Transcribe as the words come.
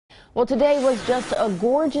Well, today was just a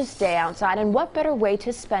gorgeous day outside, and what better way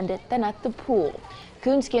to spend it than at the pool.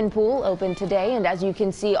 Coonskin Pool opened today, and as you can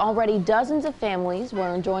see, already dozens of families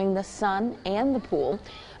were enjoying the sun and the pool.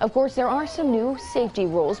 Of course, there are some new safety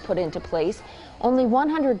rules put into place. Only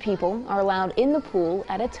 100 people are allowed in the pool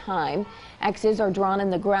at a time. X's are drawn in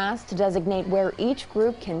the grass to designate where each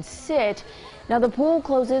group can sit. Now, the pool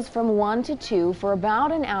closes from 1 to 2 for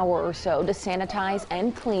about an hour or so to sanitize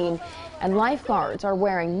and clean, and lifeguards are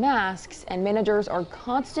wearing masks, and managers are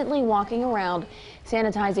constantly walking around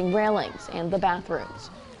sanitizing railings and the bathrooms.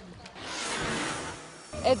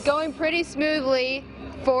 It's going pretty smoothly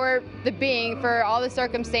for all the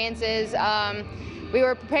circumstances. We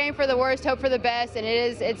were preparing for the worst, hope for the best, and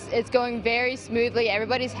it's going very smoothly.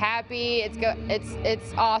 Everybody's happy.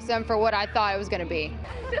 It's awesome for what I thought it was going to be.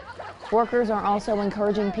 Workers are also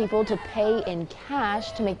encouraging people to pay in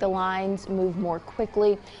cash to make the lines move more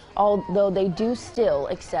quickly, although they do still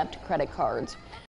accept credit cards.